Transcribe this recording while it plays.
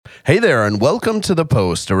Hey there, and welcome to The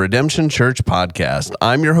Post, a Redemption Church podcast.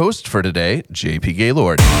 I'm your host for today, JP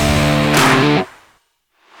Gaylord.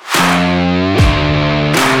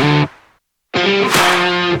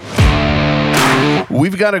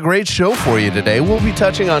 We've got a great show for you today. We'll be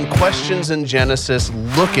touching on questions in Genesis,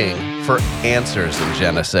 looking for answers in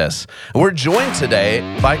Genesis. And we're joined today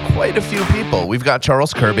by quite a few people. We've got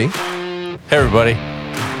Charles Kirby. Hey, everybody.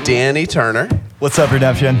 Danny Turner. What's up,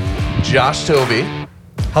 Redemption? Josh Toby.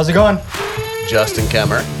 How's it going? Justin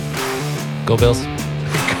Kemmer. Go Bills.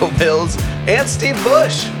 Go Bills. And Steve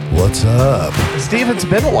Bush. What's up? Steve, it's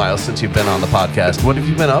been a while since you've been on the podcast. What have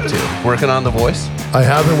you been up to? Working on The Voice? I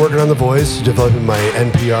have been working on The Voice, developing my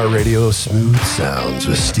NPR radio Smooth Sounds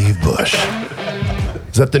with Steve Bush.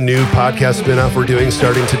 Is that the new podcast spinoff we're doing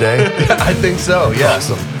starting today? I think so, yeah.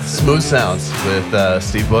 Awesome. Smooth Sounds with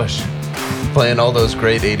Steve Bush. Playing all those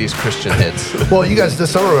great 80s Christian hits. Well, you guys,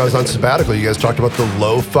 this summer when I was on sabbatical, you guys talked about the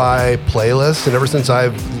lo-fi playlist, and ever since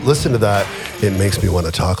I've listened to that, it makes me want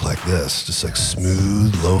to talk like this, just like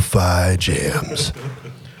smooth lo-fi jams.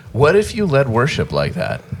 What if you led worship like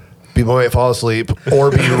that? People might fall asleep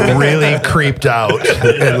or be really creeped out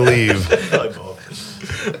and leave.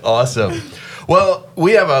 Awesome. Well,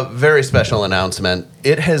 we have a very special announcement.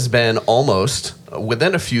 It has been almost,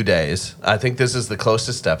 within a few days, I think this is the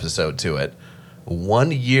closest episode to it,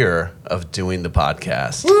 1 year of doing the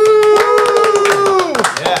podcast.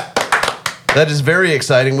 Yeah. That is very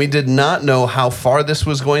exciting. We did not know how far this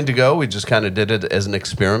was going to go. We just kind of did it as an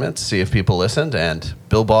experiment to see if people listened. And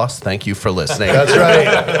Bill Boss, thank you for listening. That's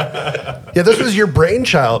right. Yeah, this was your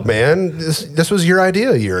brainchild, man. This was your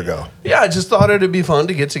idea a year ago. Yeah, I just thought it'd be fun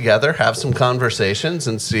to get together, have some conversations,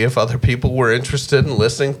 and see if other people were interested in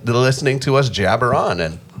listening to us jabber on.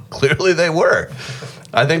 And clearly they were.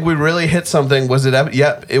 I think we really hit something. Was it?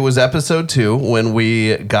 It was episode 2 when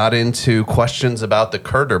we got into questions about the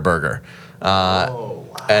Kurder burger. And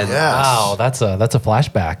Yes. Wow, that's a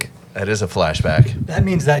flashback. that is a flashback. That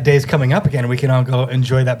means that day's coming up again. We can all go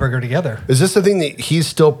enjoy that burger together. Is this the thing that he's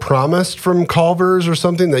still promised from Culver's or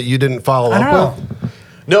something that you didn't follow I don't up know. with?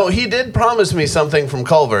 No, he did promise me something from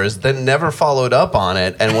Culver's, then never followed up on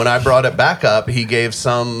it. And when I brought it back up, he gave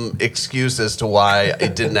some excuse as to why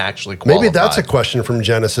it didn't actually qualify. Maybe that's a question from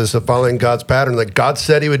Genesis of following God's pattern. Like God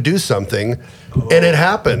said he would do something, and it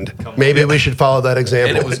happened. Maybe we should follow that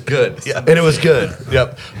example. And it was good. Yeah. And it was good.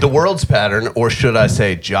 Yep. The world's pattern, or should I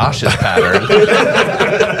say Josh's pattern.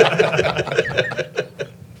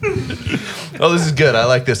 Oh, this is good. I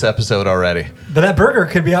like this episode already. But that burger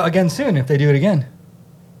could be out again soon if they do it again.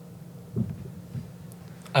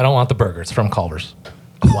 I don't want the burger. It's from Culver's.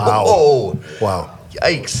 Wow. Oh, Wow.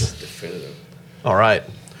 yikes. All right.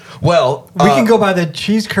 Well, We can go buy the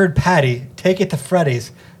cheese curd patty, take it to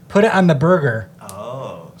Freddy's, put it on the burger.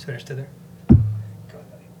 Oh. So understood there?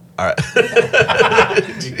 all right.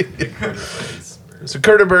 So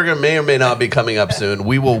Kurder Burger may or may not be coming up soon.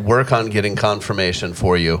 We will work on getting confirmation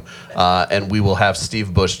for you, and we will have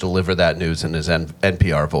Steve Bush deliver that news in his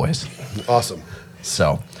NPR voice. Awesome.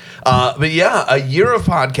 So, but yeah, a year of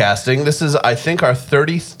podcasting. This is, I think, our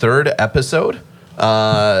 33rd episode.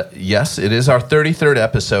 Yes, it is our 33rd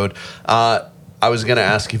episode. I was going to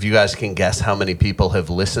ask if you guys can guess how many people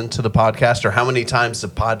have listened to the podcast or how many times the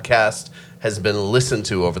podcast has been listened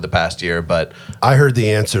to over the past year, but I heard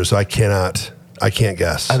the answer, so I can't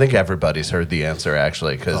guess. I think everybody's heard the answer,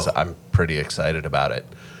 actually, because I'm pretty excited about it.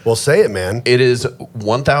 Well, say it, man. It is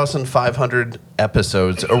 1,500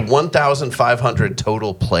 episodes, or 1,500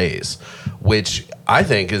 total plays, which I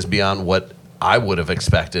think is beyond what I would have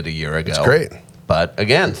expected a year ago. It's great. But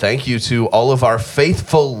again, thank you to all of our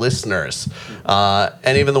faithful listeners,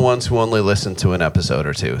 and even the ones who only listen to an episode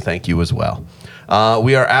or two. Thank you as well.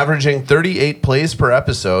 We are averaging 38 plays per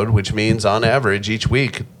episode, which means on average each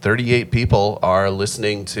week, 38 people are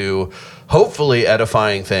listening to hopefully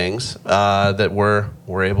edifying things that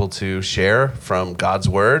we're able to share from God's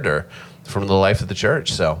word or from the life of the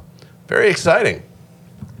church. So very exciting.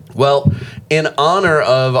 Well, in honor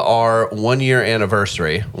of our 1 year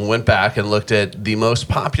anniversary, we went back and looked at the most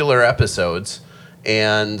popular episodes.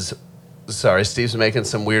 And sorry, Steve's making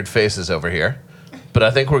some weird faces over here, but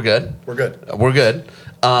I think we're good. We're good. We're good.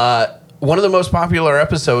 One of the most popular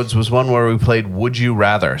episodes was one where we played Would You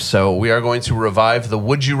Rather. So we are going to revive the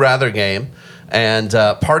Would You Rather game. And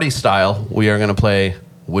party style, we are going to play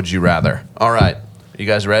Would You Rather. All right. You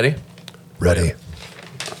guys ready? Ready.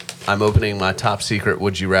 I'm opening my top secret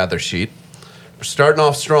Would You Rather sheet. We're starting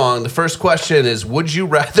off strong. The first question is, would you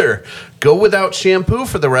rather go without shampoo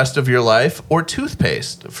for the rest of your life or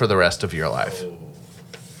toothpaste for the rest of your life?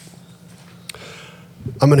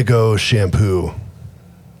 I'm going to go shampoo.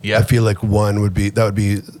 Yeah. I feel like one would be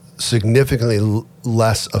significantly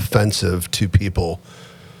less offensive to people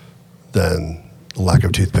than lack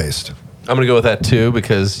of toothpaste. I'm going to go with that too,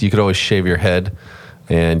 because you could always shave your head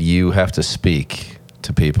and you have to speak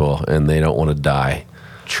to people and they don't want to die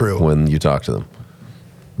True. when you talk to them.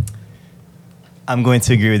 I'm going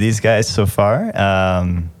to agree with these guys so far.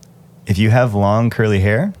 If you have long curly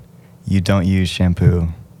hair, you don't use shampoo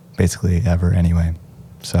basically ever anyway.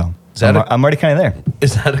 So I'm already kind of there.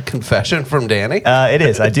 Is that a confession from Danny? It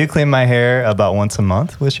is. I do clean my hair about once a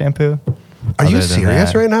month with shampoo. Are you Other than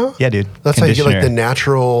serious that- right now? Yeah, dude. That's how you get like the Conditioner.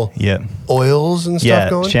 natural Yep. oils and stuff Yeah,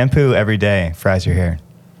 going? shampoo every day fries your hair.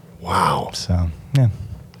 Wow. So, yeah.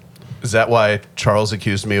 Is that why Charles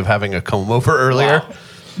accused me of having a comb over earlier?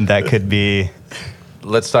 That could be.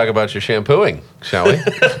 Let's talk about your shampooing, shall we?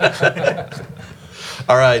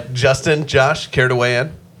 All right, Justin, Josh, care to weigh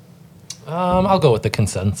in? I'll go with the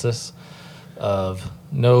consensus of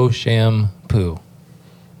no shampoo.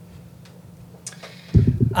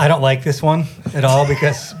 I don't like this one at all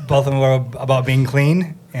because both of them are about being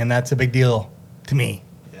clean, and that's a big deal to me.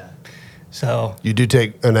 Yeah. So, You do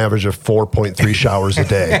take an average of 4.3 showers a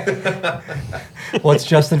day. what's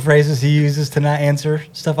Justin phrases he uses to not answer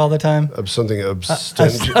stuff all the time? Of something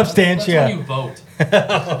abstinent. Substantia. vote.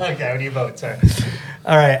 Okay, what do you vote? Sorry.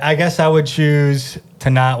 All right, I guess I would choose to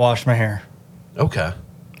not wash my hair. Okay.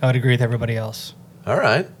 I would agree with everybody else. All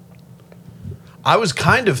right. I was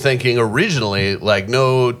kind of thinking originally like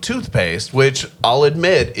no toothpaste, which I'll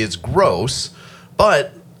admit is gross,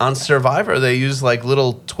 but on Survivor they use like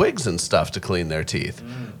little twigs and stuff to clean their teeth.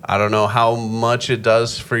 I don't know how much it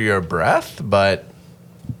does for your breath, but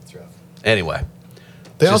anyway,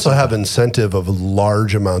 They also have incentive of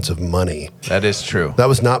large amounts of money. that is true. That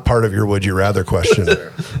was not part of your would you rather question.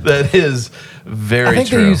 That is very I think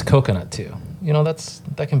true. they use coconut too. You know,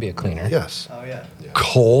 that can be a cleaner. Yes. Oh, yeah.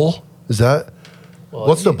 Coal? Is that? Well,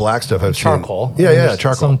 What's the black stuff I've Charcoal. seen? Yeah, I mean, yeah, there's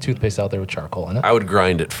charcoal. Some toothpaste out there with charcoal in it. I would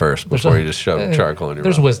grind it first before you just shove charcoal in your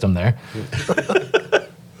There's mouth. wisdom there.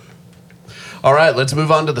 All right, let's move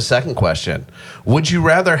on to the second question. Would you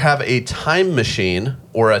rather have a time machine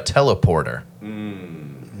or a teleporter?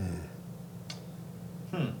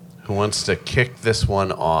 Who wants to kick this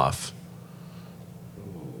one off?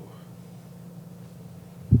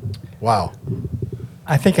 Wow.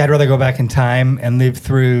 I think I'd rather go back in time and live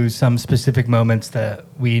through some specific moments that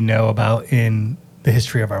we know about in the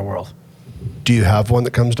history of our world. Do you have one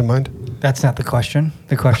that comes to mind? That's not the question.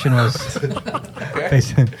 The question was,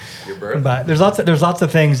 but there's lots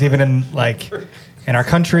of things even in our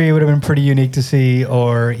country it would have been pretty unique to see,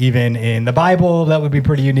 or even in the Bible that would be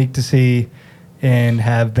pretty unique to see, and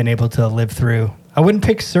have been able to live through. I wouldn't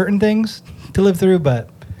pick certain things to live through, but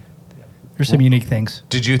there's some unique things.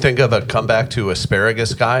 Did you think of a comeback to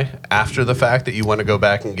asparagus guy after the fact that you want to go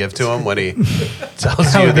back and give to him when he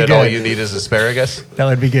tells you would be that all good. you need is asparagus? That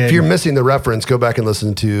would be good. If you're missing the reference, go back and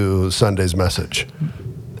listen to Sunday's message.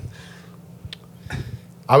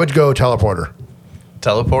 I would go teleporter.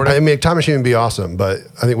 Teleporter? I mean, a time machine would be awesome, but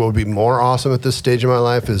I think what would be more awesome at this stage of my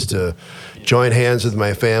life is to join hands with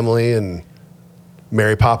my family and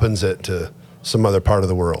Mary Poppins it to some other part of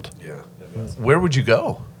the world. Where would you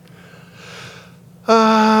go?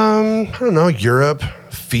 I don't know, Europe,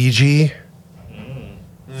 Fiji,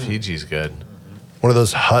 Fiji's good. one of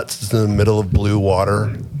those huts that's in the middle of blue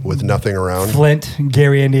water with nothing around. Flint,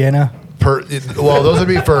 Gary, Indiana. Well, those would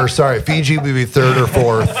be first. Sorry, Fiji would be third or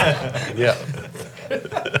fourth. Yeah.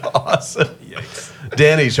 Awesome.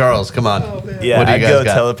 Danny, Charles, come on. Yeah, What do you I'd guys go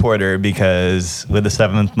got? teleporter because with a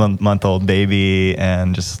 7-month-old baby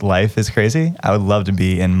and just life is crazy, I would love to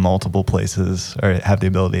be in multiple places or have the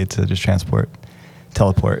ability to just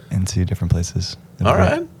teleport into different places. All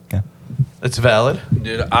right. Yeah. It's valid.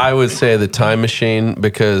 Dude, I would say the time machine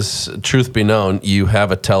because, truth be known, you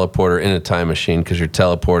have a teleporter in a time machine because you're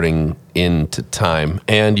teleporting into time.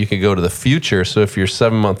 And you could go to the future. So if you're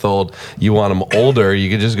 7-month-old, you want them older, you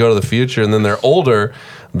could just go to the future and then they're older,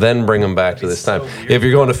 then bring them back to this time. If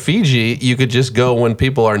you're going to Fiji, you could just go when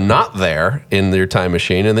people are not there in your time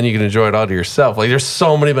machine and then you can enjoy it all to yourself. Like, there's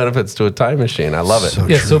so many benefits to a time machine. I love it. So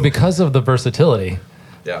Yeah, true. so because of the versatility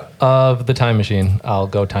Yeah. of the time machine, I'll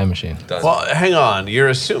go time machine. Well, hang on. You're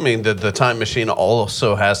assuming that the time machine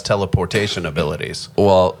also has teleportation abilities.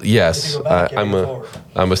 Well, yes. If you go back, you go forward.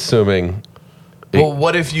 I'm assuming. Well,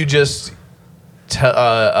 what if you just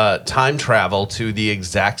time travel to the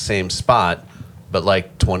exact same spot, but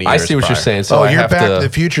like 20 years I see what you're prior? saying. So Oh, I you're have back to. to the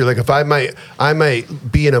future. Like if I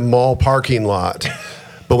might be in a mall parking lot,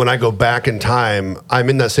 But when I go back in time, I'm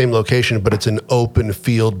in that same location, but it's an open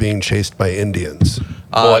field being chased by Indians.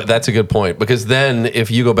 Boy, that's a good point, because then if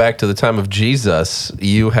you go back to the time of Jesus,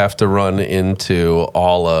 you have to run into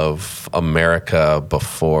all of America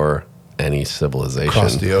before any civilization.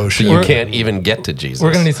 Across the ocean. So you can't even get to Jesus.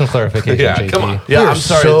 We're gonna need some clarification. Yeah, JT. come on. Yeah, We're I'm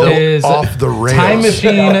sorry. so Is off the rails. time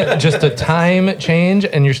machine just a time change,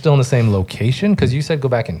 and you're still in the same location? Because you said go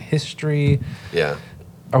back in history. Yeah.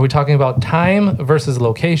 Are we talking about time versus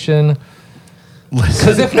location?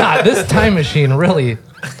 Because if not, this time machine really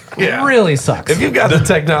sucks. If you've got the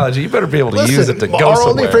technology, you better be able to use it to go our somewhere.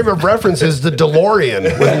 only frame of reference is the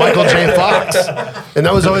DeLorean with Michael J. Fox, and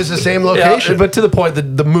that was always the same location. Yeah, but to the point,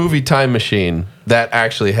 the movie Time Machine, that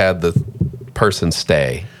actually had the person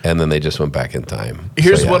stay, and then they just went back in time.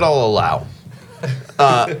 Here's So, yeah. what I'll allow.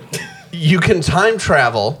 You can time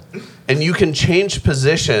travel, and you can change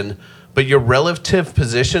position, but your relative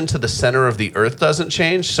position to the center of the Earth doesn't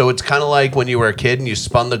change. So it's kind of like when you were a kid and you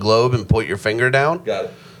spun the globe and put your finger down. Got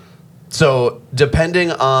it. So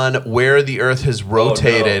depending on where the Earth has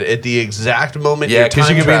rotated at the exact moment, Yeah, you're because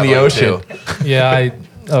you time could be in the traveling ocean. to. Yeah,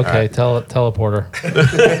 okay, teleporter.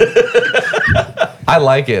 I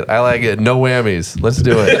like it. No whammies. Let's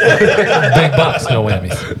do it. Big bucks, no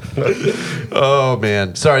whammies. Oh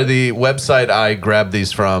man, sorry. The website I grabbed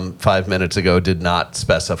these from 5 minutes ago did not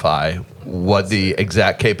specify what the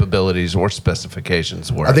exact capabilities or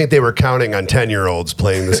specifications were. I think they were counting on 10-year-olds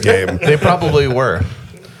playing this game. they probably were.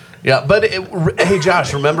 Yeah, but hey,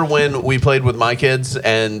 Josh, remember when we played with my kids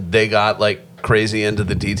and they got like crazy into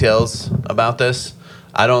the details about this?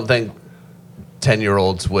 I don't think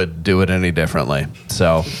 10-year-olds would do it any differently.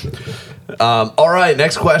 So, all right,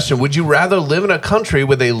 next question. Would you rather live in a country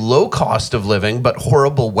with a low cost of living but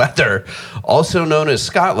horrible weather, also known as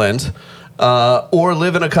Scotland, or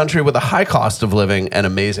live in a country with a high cost of living and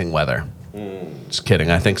amazing weather? Just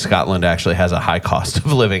kidding. I think Scotland actually has a high cost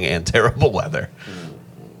of living and terrible weather.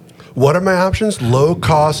 What are my options? Low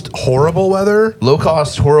cost, horrible weather? Low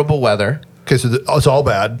cost, horrible weather. Okay, so it's all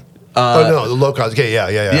bad. Oh, no, the low cost. Okay, yeah.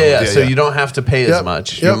 Yeah, so you don't have to pay as Yep,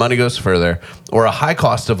 much. Your yep. money goes further. Or a high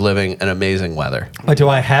cost of living and amazing weather. Like, do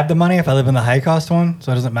I have the money if I live in the high cost one?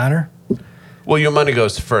 So it doesn't matter? Well, your money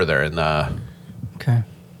goes further in the... Okay.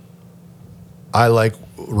 I like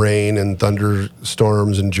rain and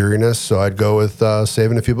thunderstorms and dreariness, so I'd go with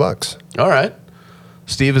saving a few bucks. All right.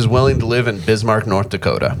 Steve is willing to live in Bismarck, North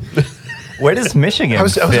Dakota. Where does Michigan I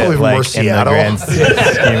was fit, hoping more like, in the Seattle. grand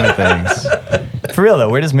scheme of things? For real though,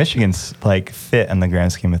 where does Michigan like fit in the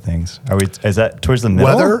grand scheme of things? Is that towards the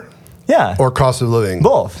middle? Weather Yeah. or cost of living?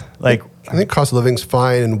 both. Like I think cost of living's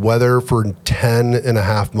fine, and weather for 10 and a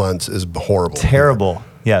half months is horrible. terrible.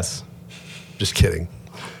 Yes. Just kidding.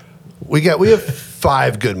 We have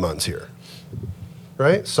 5 good months here.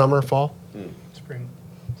 Right? Summer, fall, Spring.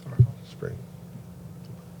 spring.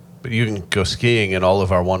 But you can go skiing in all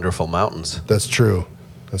of our wonderful mountains. That's true.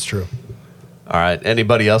 That's true. All right.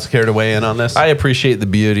 Anybody else care to weigh in on this? I appreciate the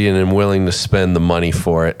beauty and am willing to spend the money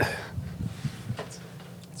for it.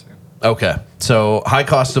 Okay. So high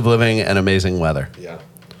cost of living and amazing weather. Yeah.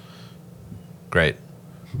 Great.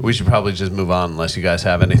 We should probably just move on unless you guys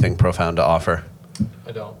have anything profound to offer.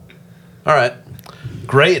 I don't. All right.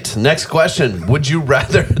 Great. Next question. Would you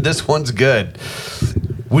rather, this one's good.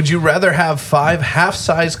 Would you rather have 5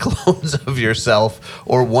 half-size clones of yourself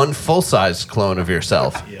or 1 full-size clone of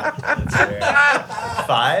yourself?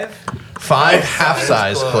 5? 5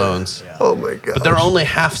 half-size clones. Oh my god. But they're only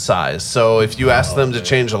half-size, so if you ask them to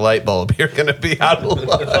change a light bulb, you're going to be out of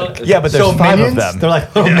luck. Yeah, but there's So 5 minions? of them. They're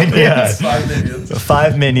like little minions. 5 minions.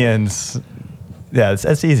 5 minions. Yeah,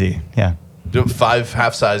 that's easy. Yeah. Do 5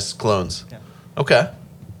 half-size clones. Okay.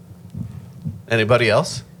 Anybody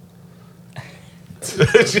else?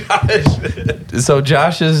 Josh. So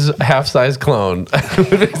Josh's half-size clone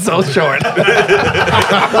would be so short. There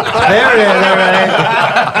it is,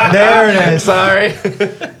 everybody. There it is. Sorry.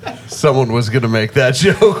 Someone was going to make that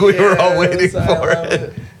joke. We were all waiting for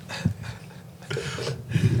it.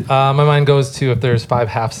 My mind goes to if there's 5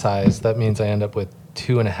 half size, that means I end up with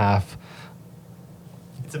 2.5.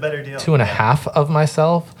 It's a better deal. 2.5 of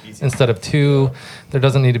myself Easy. instead of 2. There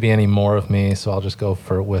doesn't need to be any more of me, so I'll just go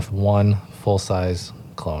with 1 full size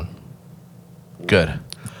clone. Good.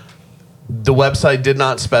 The website did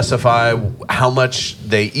not specify how much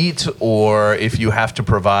they eat or if you have to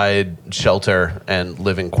provide shelter and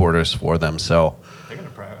living quarters for them. So, They're going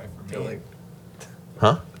to provide for me.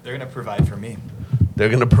 huh? They're going to provide for me. They're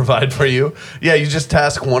going to provide for you? Yeah, you just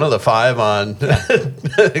task one of the 5 on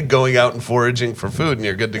going out and foraging for food and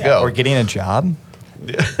you're good to go. Or getting a job.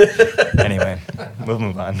 Anyway, we'll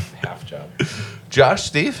move on. Half job. Josh,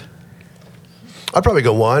 Steve? I'd probably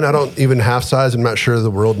go 1. I don't even half size. I'm not sure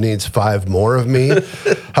the world needs 5 more of me.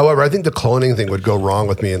 However, I think the cloning thing would go wrong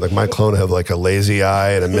with me. And like my clone would have like a lazy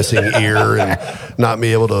eye and a missing ear and not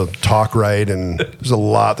be able to talk right. And there's a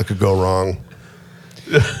lot that could go wrong.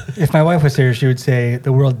 If my wife was here, she would say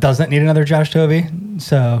the world doesn't need another Josh Tovey.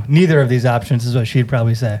 So neither of these options is what she'd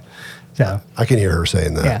probably say. So I can hear her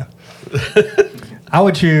saying that. yeah, I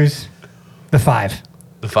would choose the 5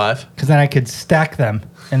 The 5? because then I could stack them,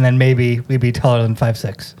 and then maybe we'd be taller than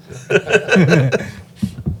 5'6".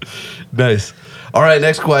 Nice. All right,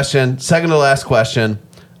 next question. Second to last question.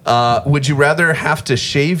 Would you rather have to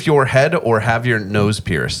shave your head or have your nose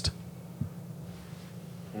pierced?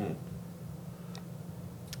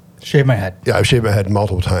 Shave my head. Yeah, I've shaved my head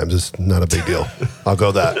multiple times. It's not a big deal. I'll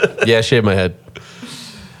go that. Yeah, shave my head.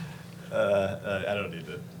 I don't need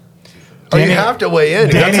to. Oh, you Danny- have to weigh in.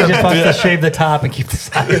 Danny That's just wants to shave the top and keep the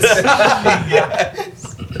sides.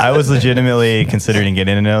 I was legitimately considering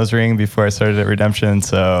getting a nose ring before I started at Redemption,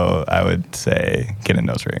 so I would say get a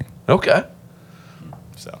nose ring. Okay.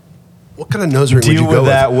 So what kind of nose ring would do you with go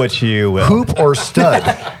that with? what you will. Hoop or stud?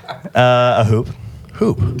 A hoop.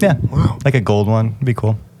 Hoop. Yeah. Wow. Like a gold one. Be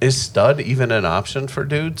cool. Is stud even an option for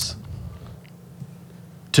dudes?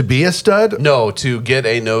 To be a stud? No, to get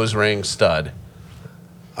a nose ring stud.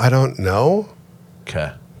 I don't know.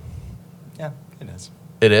 Okay. Yeah, it is.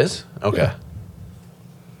 It is? Okay.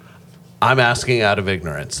 I'm asking out of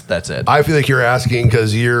ignorance. That's it. I feel like you're asking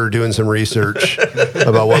because you're doing some research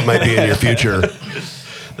about what might be in your future.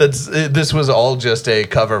 This was all just a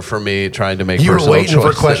cover for me trying to make You were personal waiting for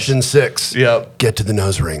choices. question 6. Yep. Get to the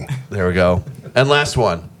nose ring. There we go. And last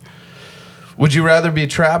one. Would you rather be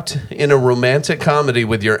trapped in a romantic comedy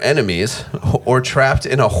with your enemies or trapped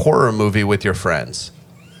in a horror movie with your friends?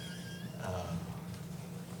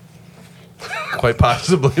 Quite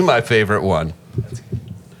possibly my favorite one.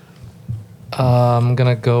 I'm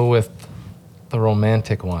gonna go with the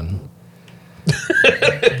romantic one,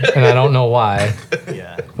 and I don't know why,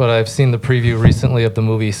 Yeah. but I've seen the preview recently of the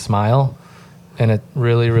movie Smile, and it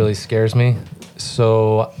really, really scares me.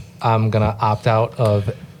 So I'm gonna opt out of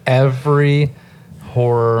every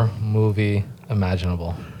horror movie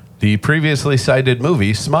imaginable. The previously cited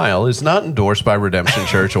movie, Smile, is not endorsed by Redemption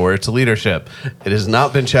Church or its leadership. It has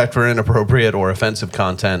not been checked for inappropriate or offensive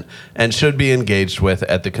content and should be engaged with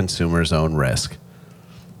at the consumer's own risk.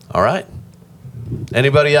 All right.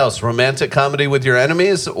 Anybody else? Romantic comedy with your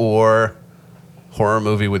enemies or horror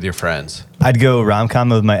movie with your friends? I'd go rom-com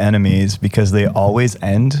with my enemies because they always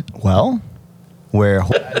end well. Where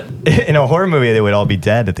in a horror movie, they would all be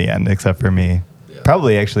dead at the end, except for me.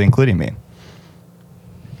 Probably actually including me.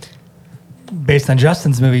 Based on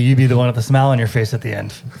Justin's movie, you'd be the one with the smile on your face at the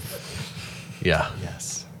end. Yeah.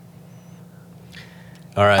 Yes.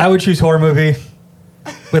 All right. I would choose horror movie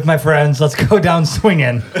with my friends. Let's go down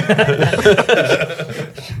swinging.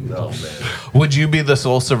 Would you be the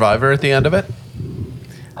sole survivor at the end of it?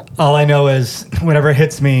 All I know is whenever it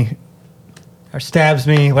hits me or stabs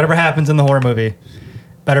me, whatever happens in the horror movie,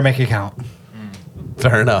 better make it count.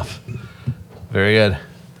 Fair enough. Very good.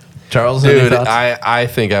 Charles, any Dude, thoughts? I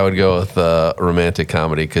think I would go with romantic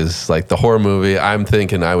comedy because, like, the horror movie, I'm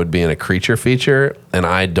thinking I would be in a creature feature, and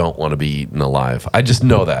I don't want to be eaten alive. I just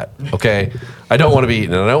know that, okay? I don't want to be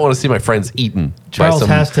eaten, and I don't want to see my friends eaten. Charles by some,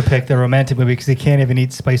 has to pick the romantic movie because he can't even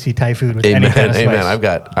eat spicy Thai food with any Amen, kind of spice. amen.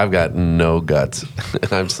 I've got no guts,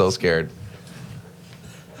 and I'm so scared.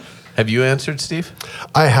 Have you answered, Steve?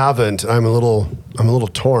 I haven't. I'm a little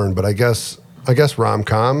torn, but I guess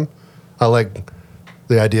rom-com. I like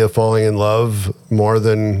the idea of falling in love more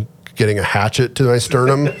than getting a hatchet to my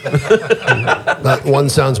sternum. That one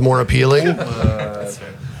sounds more appealing.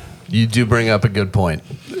 You do bring up a good point.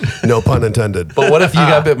 No pun intended. But what if you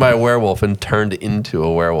got bit by a werewolf and turned into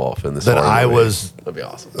a werewolf in this Then horror I movie? was. That'd be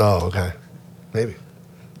awesome. Oh, okay. Maybe.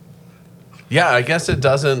 Yeah, I guess it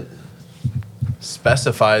doesn't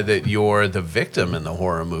specify that you're the victim in the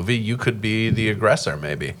horror movie. You could be the aggressor,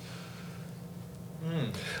 maybe.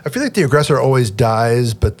 I feel like the aggressor always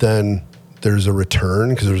dies, but then there's a return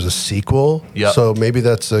because there's a sequel. Yep. So maybe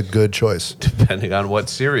that's a good choice. Depending on what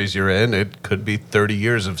series you're in, it could be 30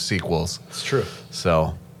 years of sequels. It's true.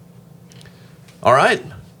 So, all right.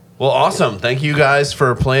 Well, awesome. Thank you guys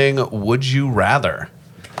for playing Would You Rather.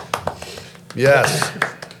 Yes.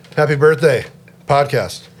 Happy birthday,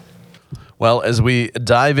 podcast. Well, as we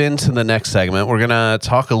dive into the next segment, we're going to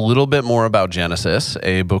talk a little bit more about Genesis,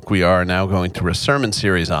 a book we are now going through a sermon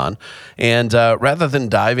series on. And rather than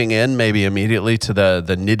diving in maybe immediately to the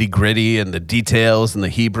nitty-gritty and the details and the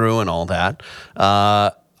Hebrew and all that,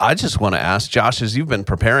 I just want to ask, Josh, as you've been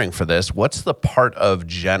preparing for this, what's the part of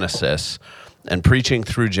Genesis and preaching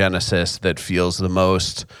through Genesis that feels the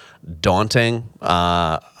most daunting?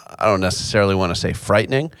 I don't necessarily want to say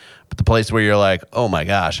frightening, but the place where you're like, oh my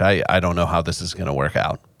gosh, I don't know how this is going to work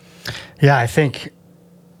out. Yeah, I think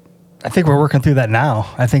we're working through that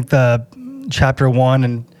now. I think the chapter 1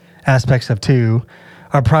 and aspects of 2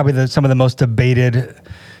 are probably some of the most debated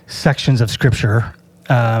sections of Scripture,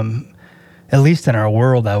 at least in our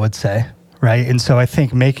world, I would say, right? And so I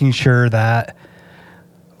think making sure that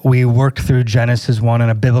we work through Genesis 1 in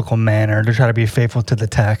a biblical manner to try to be faithful to the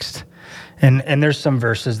text. And there's some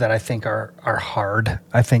verses that I think are hard.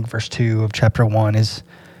 I think verse 2 of chapter 1 is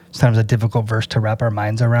sometimes a difficult verse to wrap our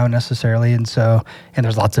minds around necessarily. And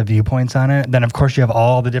there's lots of viewpoints on it. Then, of course, you have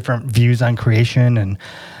all the different views on creation and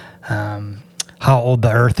how old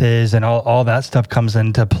the earth is, and all that stuff comes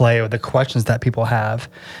into play with the questions that people have.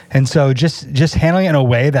 And so just handling it in a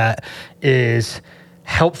way that is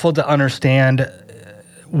helpful to understand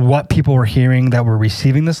what people were hearing that were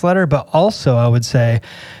receiving this letter, but also I would say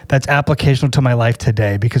that's applicational to my life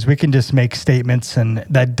today, because we can just make statements and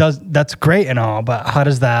that's great and all, but how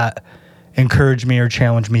does that encourage me or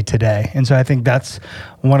challenge me today? And so I think that's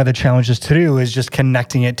one of the challenges to do, is just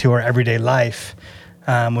connecting it to our everyday life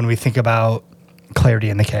when we think about clarity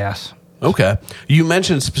in the chaos. Okay. You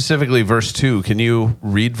mentioned specifically verse 2. Can you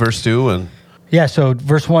read verse 2? Yeah, so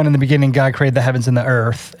verse 1, in the beginning, God created the heavens and the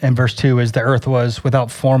earth. And verse 2 is, the earth was without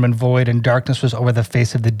form and void, and darkness was over the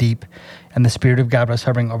face of the deep, and the Spirit of God was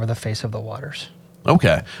hovering over the face of the waters.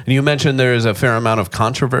 Okay. And you mentioned there is a fair amount of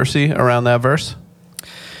controversy around that verse?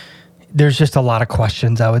 There's just a lot of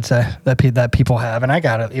questions, I would say, that people have. And I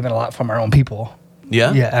got it even a lot from our own people.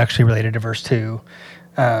 Yeah? Yeah, actually related to verse 2.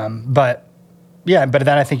 But then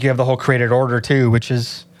I think you have the whole created order too, which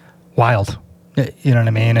is wild. You know what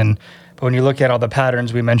I mean? But when you look at all the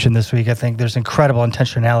patterns we mentioned this week, I think there's incredible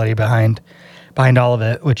intentionality behind all of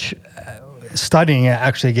it, which studying it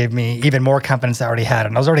actually gave me even more confidence than I already had.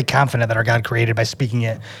 And I was already confident that our God created by speaking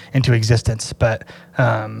it into existence. But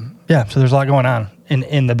so there's a lot going on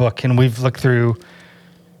in the book. And we've looked through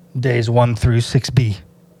days 1 through 6b.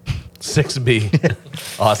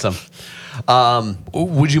 6b. Awesome.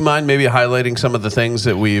 Would you mind maybe highlighting some of the things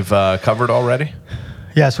that we've covered already?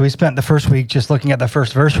 Yeah, so we spent the first week just looking at the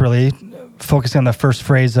first verse, really focusing on the first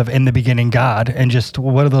phrase of "in the beginning, God," and just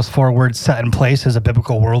what are those 4 words set in place as a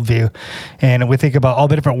biblical worldview. And we think about all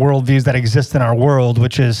the different worldviews that exist in our world,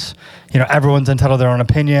 which is, everyone's entitled to their own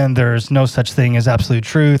opinion. There's no such thing as absolute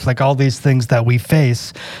truth, like all these things that we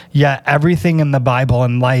face. Yet everything in the Bible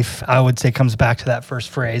and life, I would say, comes back to that first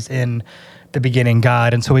phrase, "in the beginning,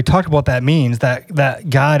 God." And so we talked about what that means, that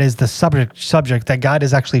God is the subject, that God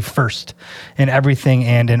is actually first in everything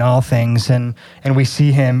and in all things. And we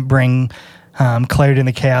see him bring clarity in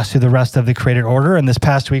the chaos through the rest of the created order. And this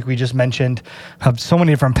past week, we just mentioned so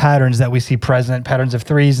many different patterns that we see present, patterns of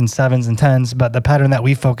 3s and 7s and 10s. But the pattern that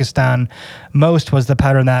we focused on most was the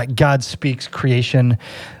pattern that God speaks, creation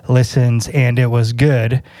listens, and it was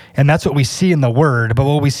good. And that's what we see in the Word. But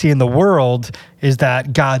what we see in the world is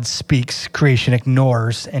that God speaks, creation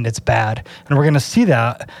ignores, and it's bad. And we're going to see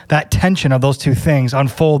that tension of those two things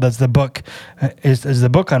unfold as the book as the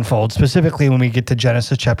book unfolds. Specifically, when we get to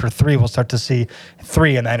Genesis chapter 3, we'll start to see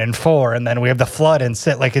 3 and then in 4, and then we have the flood and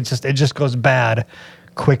it just goes bad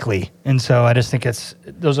quickly. And so I just think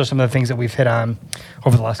those are some of the things that we've hit on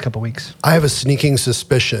over the last couple of weeks. I have a sneaking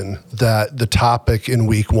suspicion that the topic in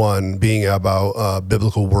week 1 being about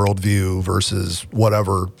biblical worldview versus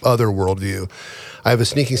whatever other worldview, I have a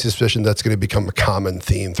sneaking suspicion that's going to become a common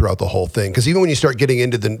theme throughout the whole thing. Because even when you start getting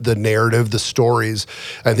into the narrative, the stories,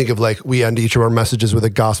 I think of we end each of our messages with a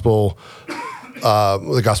gospel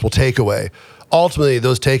takeaway. Ultimately,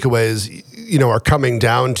 those takeaways, are coming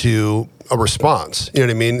down to a response. You know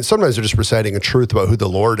what I mean? Sometimes they're just reciting a truth about who the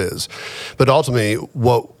Lord is. But ultimately,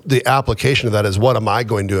 what the application of that is, what am I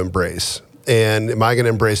going to embrace? And am I going to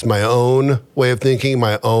embrace my own way of thinking,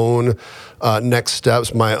 my own next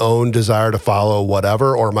steps, my own desire to follow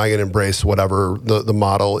whatever, or am I going to embrace whatever the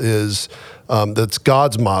model is that's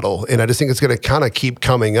God's model? And I just think it's going to kind of keep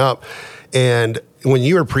coming up. And when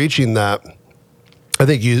you were preaching that, I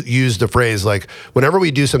think you used the phrase, whenever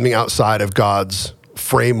we do something outside of God's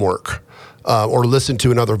framework or listen to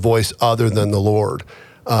another voice other than the Lord,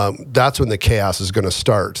 that's when the chaos is going to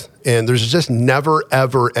start. And there's just never,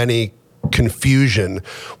 ever any confusion.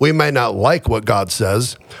 We might not like what God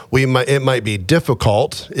says. It might be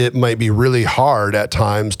difficult. It might be really hard at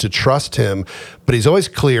times to trust him, but he's always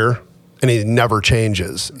clear and he never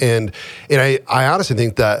changes. And I honestly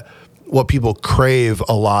think that what people crave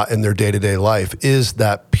a lot in their day-to-day life is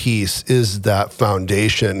that peace, is that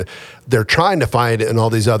foundation. They're trying to find it in all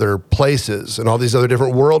these other places and all these other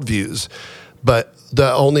different worldviews. but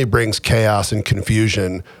that only brings chaos and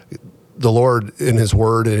confusion. The Lord in his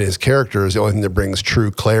word and his character is the only thing that brings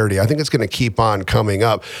true clarity. I think it's going to keep on coming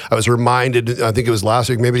up. I was reminded, I think it was last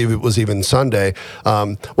week, maybe it was even Sunday,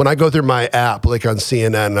 when I go through my app, like on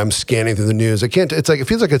CNN, and I'm scanning through the news, it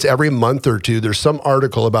feels like it's every month or two, there's some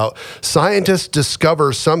article about scientists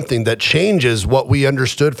discover something that changes what we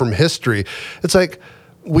understood from history. It's like,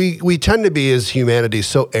 we tend to be as humanity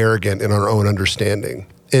so arrogant in our own understanding.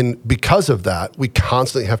 And because of that, we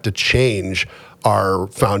constantly have to change our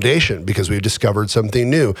foundation because we've discovered something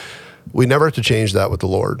new. We never have to change that with the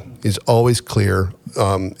Lord. He's always clear.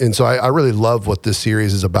 And so I really love what this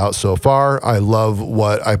series is about so far. I love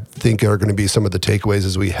what I think are going to be some of the takeaways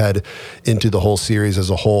as we head into the whole series as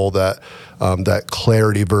a whole, that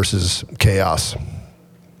clarity versus chaos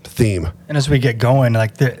theme. And as we get going,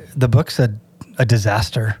 like the book's a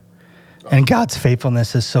disaster. And God's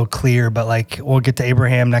faithfulness is so clear, but like we'll get to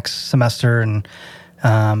Abraham next semester, and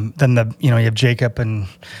then you have Jacob, and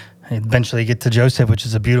eventually you get to Joseph, which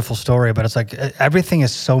is a beautiful story. But it's like everything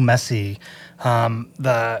is so messy.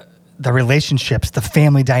 The relationships, the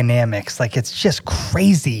family dynamics, like it's just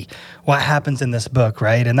crazy what happens in this book,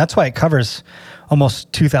 right? And that's why it covers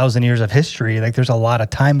almost 2,000 years of history. Like there's a lot of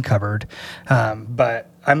time covered. But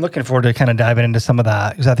I'm looking forward to kind of diving into some of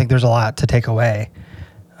that because I think there's a lot to take away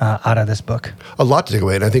out of this book. A lot to take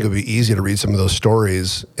away, and I think it would be easy to read some of those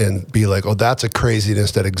stories and be like, oh, that's a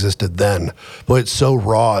craziness that existed then. But it's so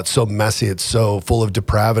raw, it's so messy, it's so full of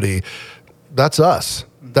depravity. That's us.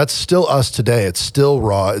 That's still us today. It's still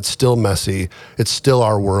raw, it's still messy, it's still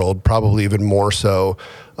our world, probably even more so.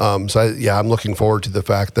 I'm looking forward to the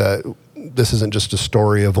fact that this isn't just a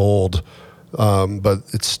story of old, but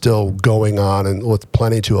it's still going on and with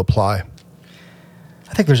plenty to apply.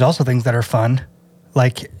 I think there's also things that are fun.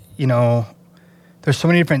 Like, there's so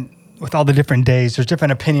many different, with all the different days, there's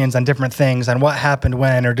different opinions on different things, on what happened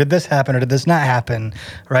when, or did this happen, or did this not happen,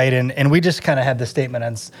 right? And we just kind of had the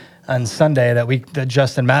statement on Sunday that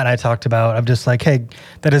Justin, Matt, and I talked about. I'm just like, hey,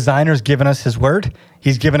 the designer's given us his word.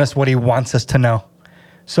 He's given us what he wants us to know.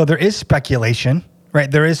 So there is speculation, right?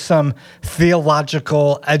 There is some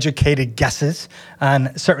theological, educated guesses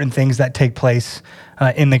on certain things that take place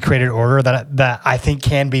in the created order that I think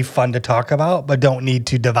can be fun to talk about, but don't need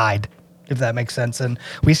to divide, if that makes sense. And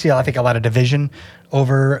we see, I think, a lot of division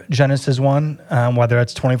over Genesis 1, whether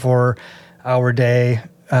it's 24-hour day,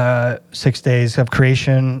 6 days of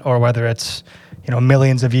creation, or whether it's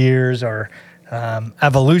millions of years, or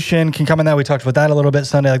evolution can come in that. We talked about that a little bit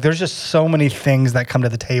Sunday. Like, there's just so many things that come to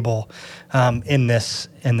the table in this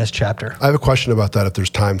chapter. I have a question about that if there's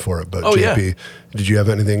time for it. But JP, Did you have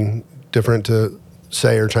anything different to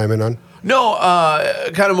say or chime in on? No,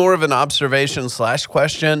 kind of more of an observation /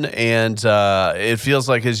 question. And it feels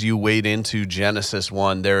like as you wade into Genesis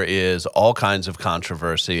 1, there is all kinds of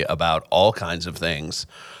controversy about all kinds of things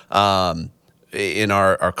in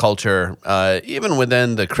our culture, even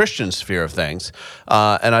within the Christian sphere of things.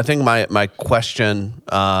 And I think my question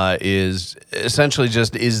is essentially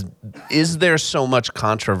just, is there so much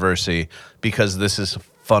controversy because this is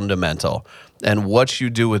fundamental? And what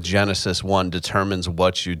you do with Genesis 1 determines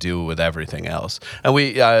what you do with everything else. And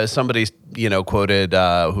we somebody quoted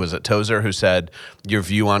who was it, Tozer, who said your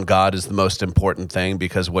view on God is the most important thing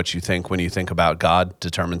because what you think when you think about God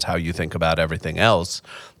determines how you think about everything else.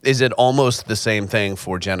 Is it almost the same thing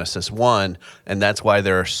for Genesis 1? And that's why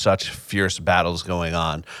there are such fierce battles going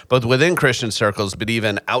on, both within Christian circles, but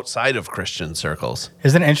even outside of Christian circles.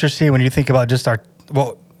 Isn't it interesting when you think about just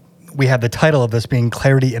we have the title of this being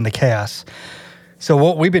Clarity in the Chaos. So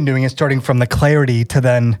what we've been doing is starting from the clarity to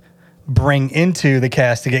then bring into the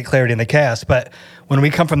chaos to get clarity in the chaos. But when we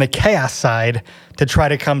come from the chaos side to try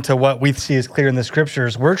to come to what we see as clear in the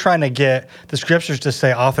scriptures, we're trying to get the scriptures to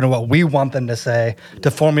say often what we want them to say to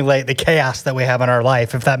formulate the chaos that we have in our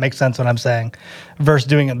life, if that makes sense what I'm saying, versus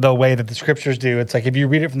doing it the way that the scriptures do. It's like if you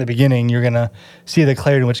read it from the beginning, you're going to see the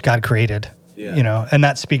clarity in which God created, and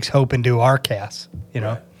that speaks hope into our chaos,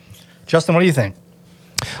 Right. Justin, what do you think?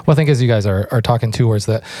 Well, I think as you guys are talking, two words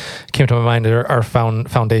that came to my mind are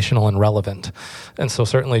foundational and relevant. And so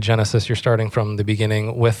certainly Genesis, you're starting from the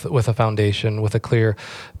beginning with a foundation, with a clear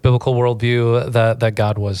biblical worldview that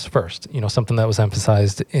God was first, something that was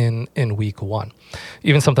emphasized in week 1.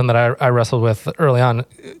 Even something that I wrestled with early on.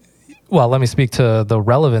 Well, let me speak to the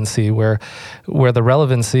relevancy where the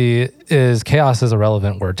relevancy is chaos is a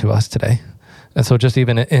relevant word to us today. And so just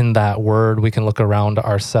even in that word, we can look around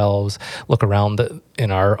ourselves, look around in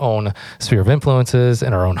our own sphere of influences,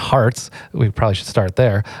 in our own hearts. We probably should start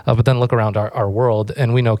there, but then look around our world,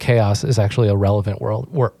 and we know chaos is actually a relevant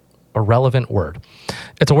word.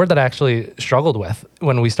 it's a word that I actually struggled with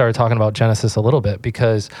when we started talking about Genesis a little bit,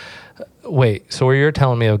 because wait, so you're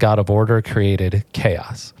telling me a God of order created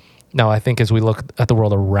chaos. Now, I think as we look at the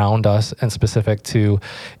world around us and specific to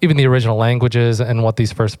even the original languages and what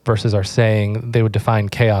these first verses are saying, they would define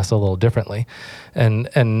chaos a little differently.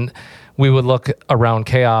 And we would look around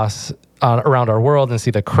chaos, around our world, and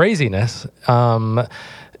see the craziness.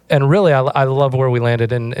 And really, I love where we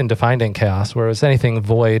landed in defining chaos, where it's anything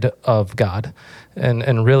void of God.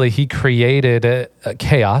 And really, he created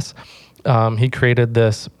chaos. He created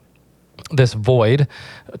this void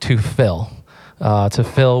to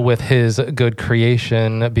fill with his good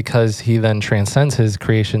creation, because he then transcends his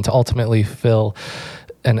creation to ultimately fill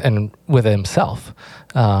and with himself,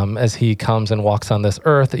 as he comes and walks on this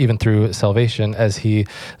earth, even through salvation, as he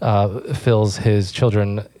fills his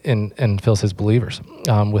children and fills his believers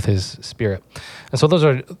with his spirit. And so those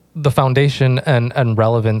are the foundation and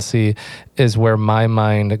relevancy is where my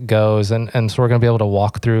mind goes. And so we're going to be able to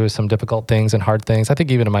walk through some difficult things and hard things. I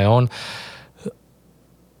think even in my own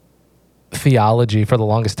theology, for the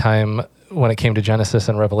longest time, when it came to Genesis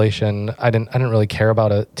and Revelation, I didn't really care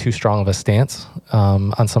about too strong of a stance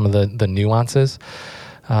on some of the nuances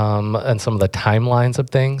and some of the timelines of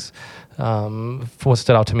things. What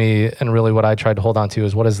stood out to me, and really what I tried to hold on to,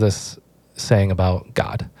 is what is this saying about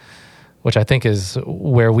God, which I think is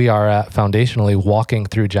where we are at foundationally walking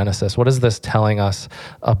through Genesis. What is this telling us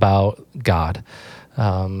about God?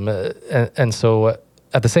 And so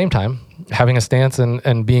at the same time, having a stance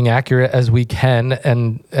and being accurate as we can,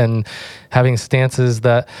 and having stances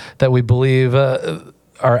that we believe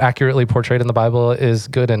are accurately portrayed in the Bible is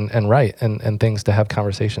good and right, and things to have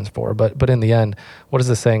conversations for. But in the end, what is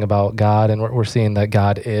this saying about God? And we're seeing that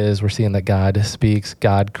we're seeing that God speaks,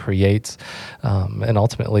 God creates, and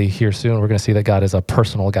ultimately here soon we're going to see that God is a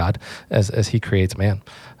personal God as he creates man.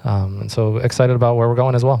 And so excited about where we're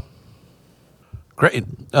going as well. Great.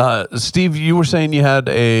 Steve, you were saying you had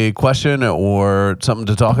a question or something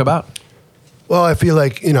to talk about? Well, I feel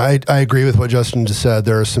like, I agree with what Justin just said.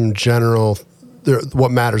 There are some general,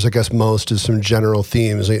 what matters, I guess, most is some general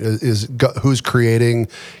themes. Is who's creating,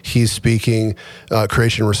 he's speaking,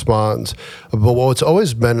 creation responds. But what's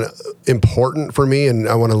always been important for me, and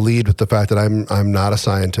I want to lead with the fact that I'm not a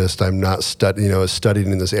scientist, I'm not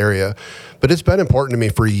studying in this area, but it's been important to me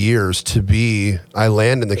for years I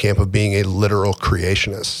land in the camp of being a literal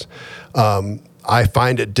creationist. I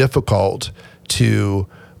find it difficult to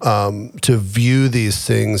view these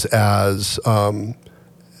things as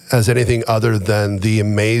anything other than the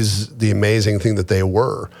amazing thing that they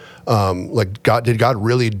were. Did God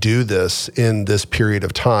really do this in this period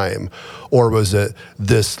of time? Or was it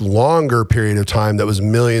this longer period of time that was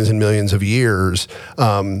millions and millions of years?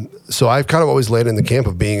 So I've kind of always landed in the camp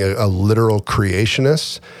of being a literal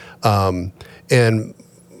creationist. And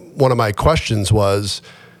one of my questions was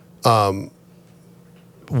about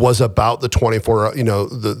the 24,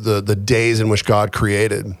 the days in which God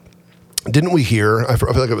created. Didn't we hear, I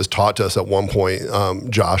feel like it was taught to us at one point,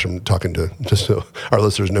 Josh, I'm talking to, just so our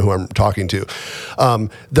listeners know who I'm talking to,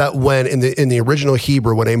 that when in the original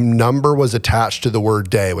Hebrew, when a number was attached to the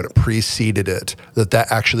word day, when it preceded it,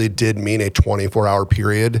 that actually did mean a 24-hour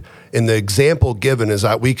period. And the example given is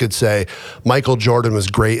that we could say, Michael Jordan was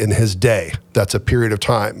great in his day. That's a period of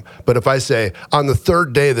time. But if I say, on the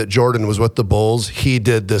third day that Jordan was with the Bulls, he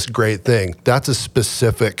did this great thing, that's a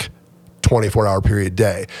specific 24-hour period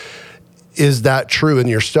day. Is that true in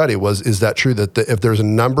your study? Is that true that if there's a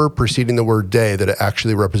number preceding the word day, that it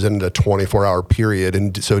actually represented a 24-hour period?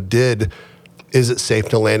 And so is it safe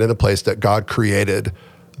to land in a place that God created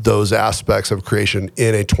those aspects of creation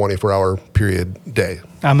in a 24-hour period day?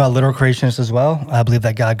 I'm a literal creationist as well. I believe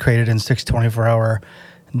that God created in 6 24-hour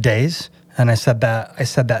days. And I said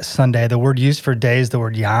that Sunday. The word used for day is the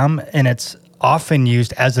word yom, and it's often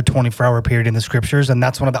used as a 24-hour period in the scriptures. And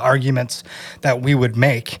that's one of the arguments that we would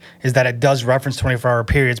make, is that it does reference 24-hour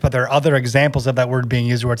periods, but there are other examples of that word being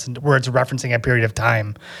used where it's referencing a period of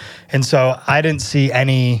time. And so I didn't see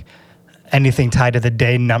anything tied to the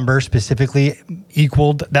day number specifically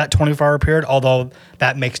equaled that 24-hour period, although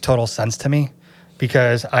that makes total sense to me,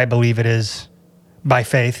 because I believe it is by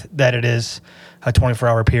faith that it is a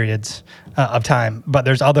 24-hour periods of time. But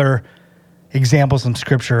there's other examples in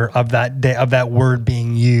scripture of that day, of that word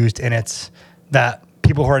being used, and it's that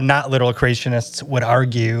people who are not literal creationists would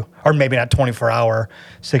argue, or maybe not 24-hour,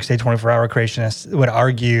 6-day, 24-hour creationists would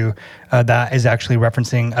argue that is actually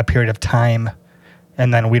referencing a period of time,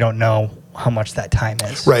 and then we don't know how much that time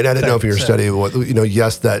is. Right. I didn't know if in your So- study,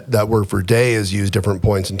 yes, that word for day is used different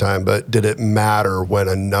points in time, but did it matter when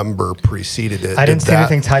a number preceded it? I didn't Did see that-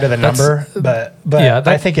 anything tied to the number, but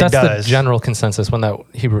I think it that's does. the general consensus when that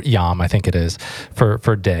Hebrew yom, I think it is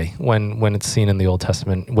for day. When it's seen in the Old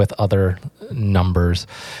Testament with other numbers,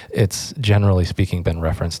 it's generally speaking been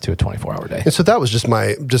referenced to a 24-hour day. And so that was just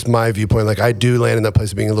my viewpoint. Like, I do land in that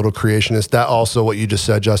place of being a little creationist. That also, what you just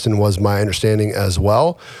said, Justin, was my understanding as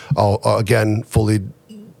well. Again, fully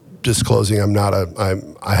disclosing,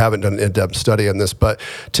 I haven't done an in-depth study on this, but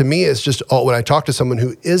to me, it's just when I talk to someone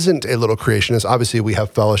who isn't a little creationist, obviously we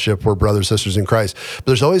have fellowship, we're brothers, sisters in Christ, but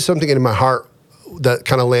there's always something in my heart that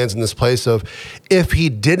kind of lands in this place of, if he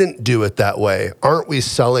didn't do it that way, aren't we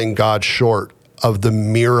selling God short of the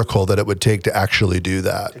miracle that it would take to actually do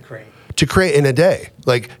that? To create in a day.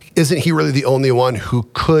 Like, isn't he really the only one who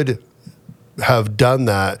could have done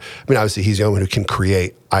that? I mean, obviously he's the only one who can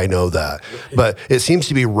create. I know that. But it seems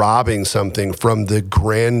to be robbing something from the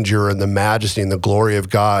grandeur and the majesty and the glory of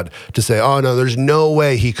God to say, oh no, there's no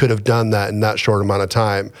way he could have done that in that short amount of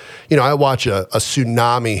time. I watch a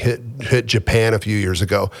tsunami hit Japan a few years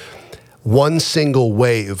ago. One single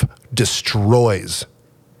wave destroys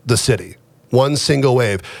the city. One single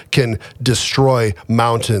wave can destroy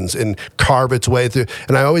mountains and carve its way through.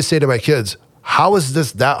 And I always say to my kids, how is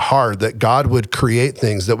this that hard that God would create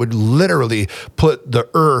things that would literally put the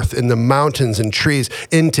earth and the mountains and trees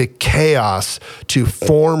into chaos to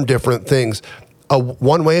form different things?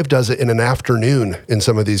 One wave does it in an afternoon in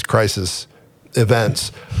some of these crisis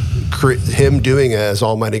events. Him doing it as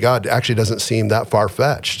Almighty God actually doesn't seem that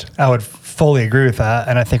far-fetched. I would fully agree with that.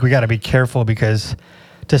 And I think we got to be careful, because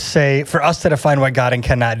to say, for us to define what God and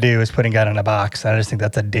cannot do is putting God in a box. And I just think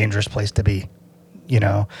that's a dangerous place to be.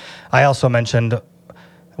 I also mentioned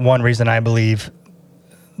one reason I believe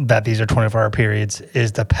that these are 24-hour periods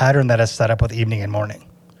is the pattern that is set up with evening and morning,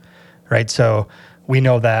 right? So we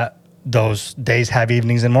know that those days have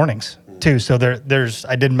evenings and mornings too. So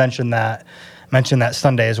I did mention that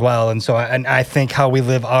Sunday as well. And so I think how we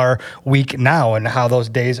live our week now and how those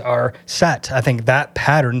days are set, I think that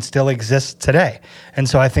pattern still exists today. And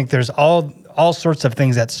so I think there's all sorts of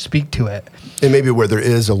things that speak to it. And maybe where there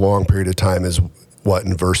is a long period of time is what,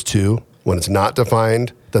 in verse 2, when it's not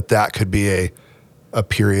defined, that could be a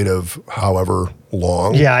period of however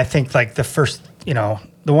long. Yeah, I think like the first, the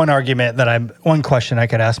one question I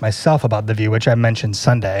could ask myself about the view, which I mentioned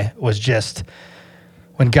Sunday, was just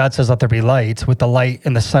when God says, let there be light, with the light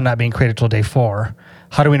and the sun not being created till day 4,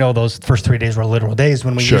 how do we know those first 3 days were literal days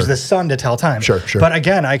when we use the sun to tell time? Sure. But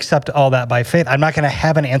again, I accept all that by faith. I'm not going to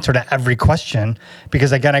have an answer to every question,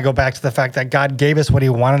 because again, I go back to the fact that God gave us what he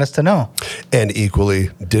wanted us to know. And equally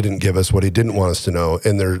didn't give us what he didn't want us to know.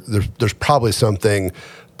 And there's probably something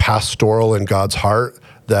pastoral in God's heart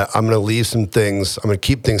that I'm going to leave some things, I'm going to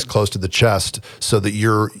keep things close to the chest so that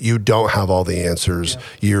you don't have all the answers.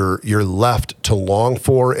 Yeah. You're left to long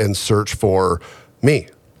for and search for me.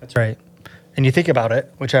 That's right. And you think about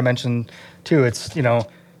it, which I mentioned too, it's,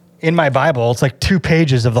 in my Bible, it's like 2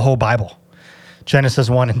 pages of the whole Bible, Genesis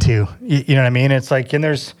 1 and 2. You know what I mean? It's like, and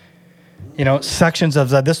there's, sections of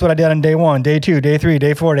this is what I did on day 1, day 2, day 3,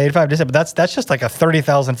 day 4, day 5, day 7. But that's just like a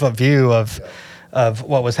 30,000 foot view of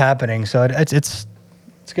what was happening. So it's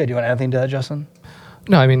good. You want to add anything to that, Justin?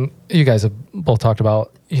 No, I mean, you guys have both talked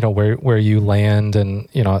about, where you land, and,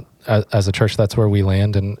 as a church, that's where we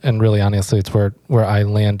land. And really, honestly, it's where I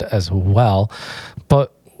land as well.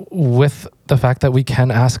 But with the fact that we can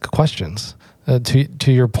ask questions,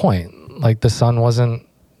 to your point, like the sun wasn't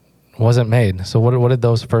made. So what did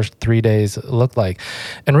those first 3 days look like?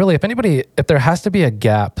 And really, if there has to be a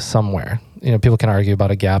gap somewhere, people can argue about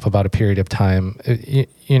a gap, about a period of time,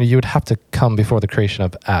 you would have to come before the creation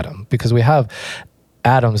of Adam, because we have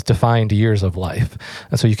Adam's defined years of life.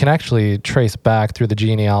 And so you can actually trace back through the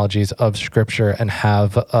genealogies of Scripture and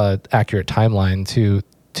have an accurate timeline to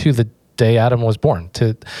the day Adam was born.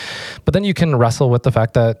 But then you can wrestle with the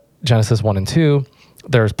fact that Genesis 1 and 2,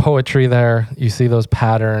 there's poetry there. You see those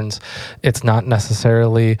patterns. It's not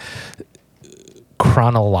necessarily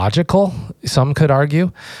chronological, some could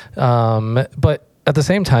argue. But at the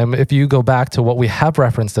same time, if you go back to what we have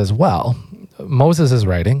referenced as well, Moses is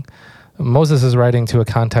writing to a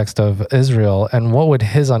context of Israel, and what would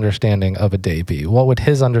his understanding of a day be? What would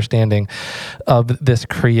his understanding of this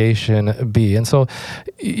creation be? And so,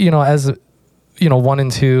 as 1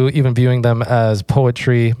 and 2, even viewing them as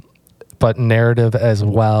poetry, but narrative as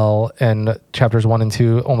well. And chapters 1 and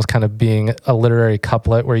 2 almost kind of being a literary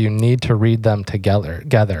couplet where you need to read them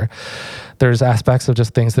together. There's aspects of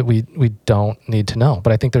just things that we don't need to know,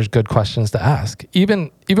 but I think there's good questions to ask.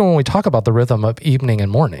 Even when we talk about the rhythm of evening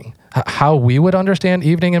and morning, how we would understand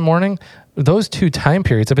evening and morning, those two time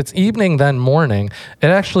periods, if it's evening then morning, it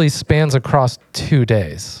actually spans across 2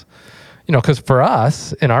 days. Because for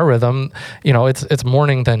us in our rhythm, it's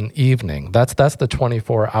morning then evening. That's the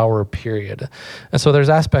 24-hour period. And so there's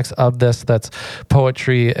aspects of this that's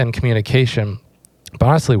poetry and communication. But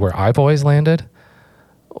honestly, where I've always landed,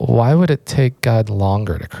 why would it take God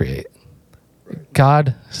longer to create?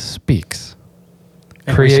 God speaks.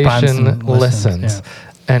 And Creation responds and listens,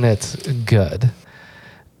 and it's good.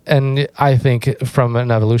 And I think from an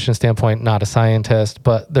evolution standpoint, not a scientist,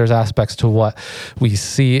 but there's aspects to what we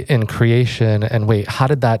see in creation and wait, how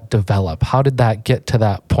did that develop? How did that get to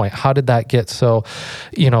that point? How did that get so,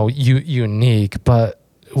 unique? But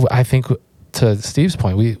I think to Steve's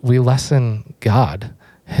point, we lessen God,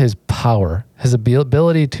 his power, his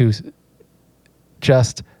ability to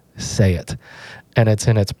just say it. And it's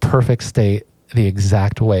in its perfect state, the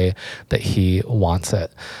exact way that he wants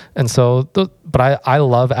it. And so, but I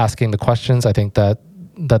love asking the questions. I think that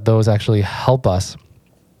those actually help us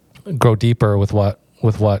grow deeper with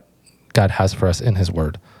what God has for us in his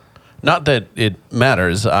word. Not that it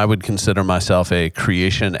matters. I would consider myself a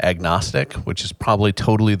creation agnostic, which is probably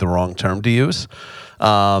totally the wrong term to use.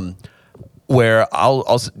 Where I'll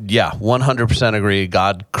 100% agree.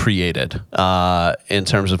 God created in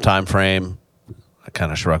terms of time frame. I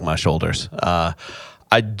kind of shrug my shoulders.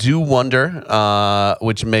 I do wonder,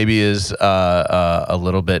 which maybe is a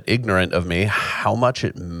little bit ignorant of me, how much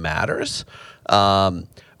it matters.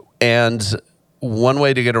 And one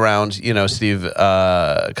way to get around, Steve,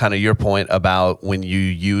 kind of your point about when you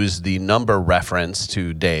use the number reference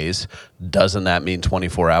to days, doesn't that mean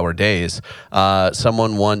 24-hour days?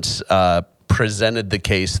 Someone once presented the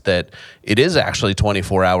case that it is actually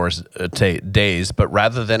 24 hours days, but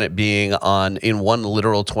rather than it being in one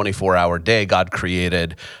literal 24-hour day, God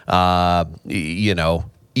created,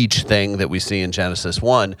 each thing that we see in Genesis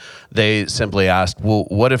 1. They simply asked, well,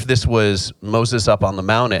 what if this was Moses up on the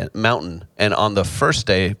mountain, and on the first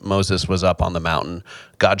day Moses was up on the mountain,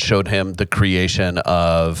 God showed him the creation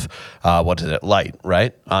of, light,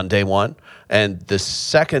 right? On day 1. And the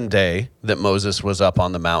second day that Moses was up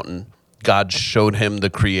on the mountain, God showed him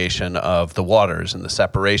the creation of the waters and the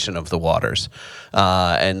separation of the waters.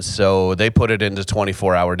 And so they put it into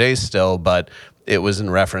 24-hour days still, but it was in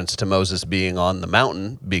reference to Moses being on the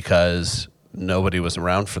mountain because nobody was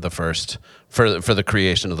around for the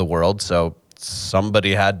creation of the world. So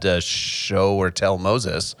somebody had to show or tell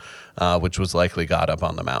Moses, which was likely God up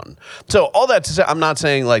on the mountain. So all that to say, I'm not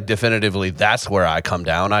saying like definitively that's where I come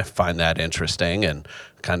down. I find that interesting and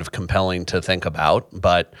kind of compelling to think about,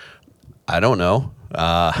 but I don't know.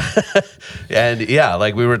 And yeah,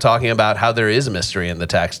 like we were talking about how there is mystery in the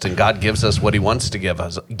text, and God gives us what he wants to give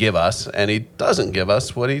us, and he doesn't give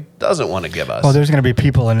us what he doesn't want to give us. Well, there's going to be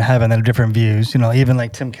people in heaven that have different views. Even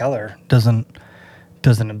like Tim Keller doesn't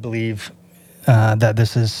believe that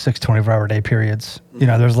this is 6 24-hour day periods.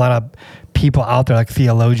 There's a lot of people out there like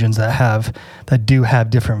theologians that do have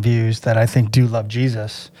different views that I think do love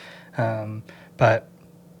Jesus. But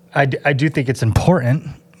I do think it's important.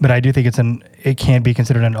 But I do think it can be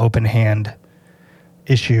considered an open hand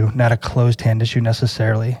issue, not a closed hand issue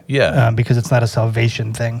necessarily. Yeah. Because it's not a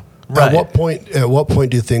salvation thing. Right. At what point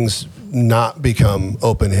do things not become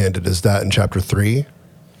open handed? Is that in chapter 3?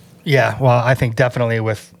 Yeah. Well, I think definitely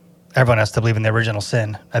with everyone has to believe in the original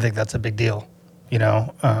sin. I think that's a big deal.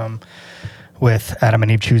 With Adam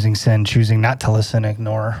and Eve choosing not to listen,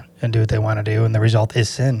 ignore, and do what they want to do, and the result is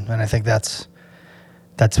sin. And I think that's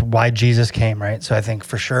why Jesus came, right? So I think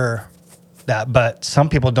for sure that, but some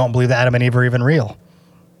people don't believe that Adam and Eve are even real.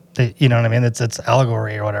 You know what I mean? It's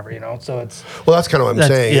allegory or whatever, So it's... Well, that's kind of what I'm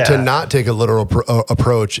saying. Yeah. To not take a literal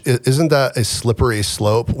approach, isn't that a slippery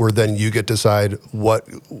slope where then you get to decide what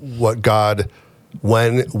God,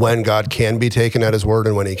 when God can be taken at his word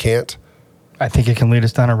and when he can't? I think it can lead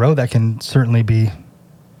us down a road that can certainly be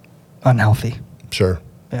unhealthy. Sure.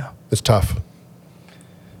 Yeah. It's tough.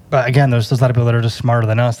 But again, there's a lot of people that are just smarter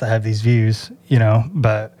than us that have these views,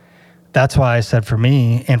 But that's why I said for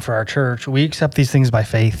me and for our church, we accept these things by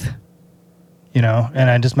faith, And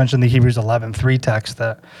I just mentioned the Hebrews 11:3 text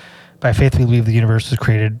that by faith we believe the universe was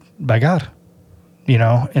created by God,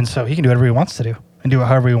 And so he can do whatever he wants to do and do it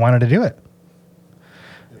however he wanted to do it.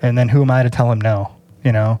 And then who am I to tell him no,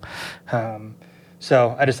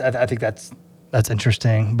 So I think that's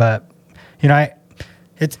interesting. But,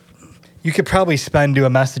 you could probably do a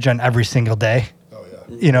message on every single day. Oh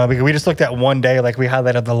yeah. You know, because we just looked at one day, like we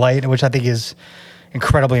highlighted the light, which I think is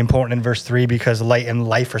incredibly important in verse 3, because light and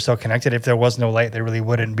life are so connected. If there was no light, there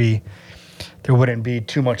wouldn't be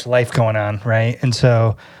too much life going on, right? And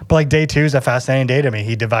so, but like day 2 is a fascinating day to me.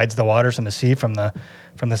 He divides the waters from the sea, from the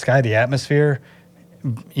sky, the atmosphere,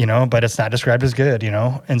 you know, but it's not described as good, you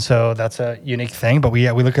know? And so that's a unique thing. But we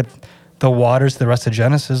look at the waters, the rest of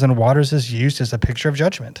Genesis, and waters is used as a picture of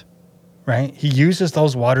judgment, right? He uses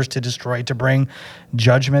those waters to destroy, to bring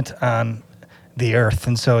judgment on the earth.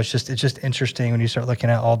 And so it's just interesting when you start looking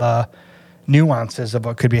at all the nuances of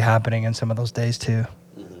what could be happening in some of those days too.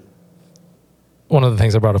 One of the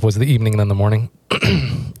things I brought up was the evening and then the morning.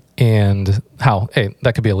 And how, hey,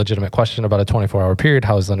 that could be a legitimate question about a 24-hour period.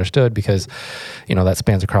 How is it understood? Because, you know, that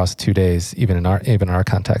spans across 2 days, even in our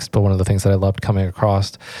context. But one of the things that I loved coming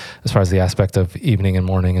across, as far as the aspect of evening and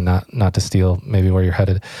morning, and not to steal maybe where you're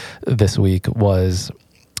headed this week, was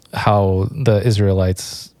how the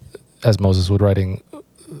Israelites, as Moses was writing,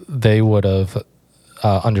 they would have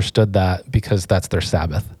understood that because that's their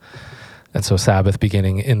Sabbath. And so Sabbath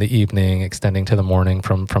beginning in the evening, extending to the morning,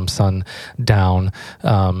 from sun down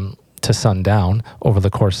to sundown over the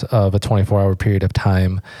course of a 24-hour period of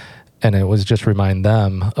time. And it was just remind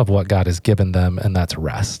them of what God has given them, and that's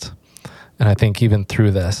rest. And I think even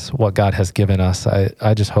through this, what God has given us,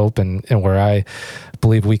 I just hope and where I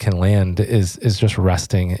believe we can land is just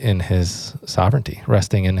resting in his sovereignty,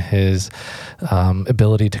 resting in his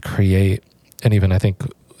ability to create. And even I think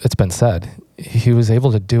it's been said, he was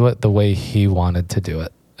able to do it the way he wanted to do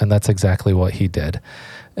it. And that's exactly what he did.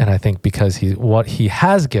 And I think because what he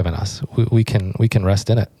has given us, we can rest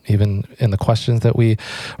in it, even in the questions that we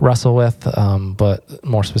wrestle with, but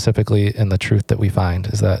more specifically in the truth that we find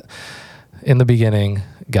is that in the beginning,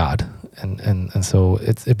 God. And so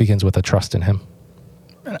it begins with a trust in him.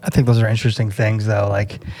 I think those are interesting things, though.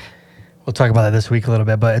 Like, we'll talk about it this week a little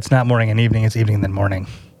bit, but it's not morning and evening, it's evening then morning.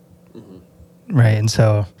 Mm-hmm. Right? And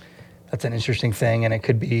so that's an interesting thing. And it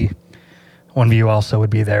could be, one view also would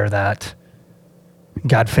be there that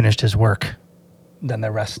God finished his work. Then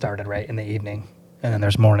the rest started, right, in the evening. And then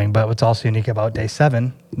there's morning. But what's also unique about day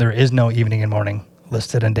 7, there is no evening and morning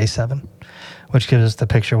listed in day 7, which gives us the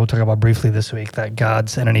picture we'll talk about briefly this week, that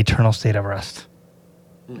God's in an eternal state of rest.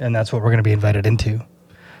 And that's what we're going to be invited into,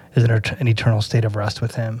 is an eternal state of rest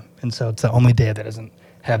with him. And so it's the only day that doesn't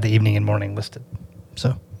have the evening and morning listed.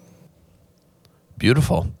 So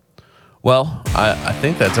Beautiful. Well, I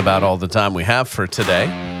think that's about all the time we have for today.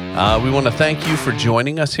 We want to thank you for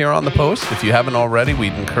joining us here on The Post. If you haven't already,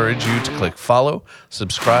 we'd encourage you to click follow,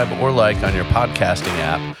 subscribe, or like on your podcasting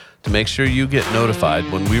app to make sure you get notified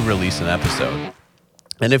when we release an episode.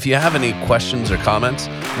 And if you have any questions or comments,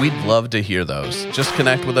 we'd love to hear those. Just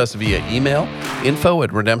connect with us via email,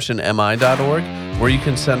 info@redemptionmi.org, where you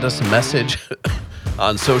can send us a message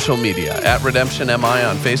on social media @RedemptionMI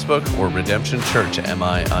on Facebook or Redemption Church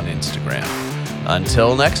MI on Instagram.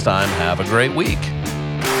 Until next time, have a great week.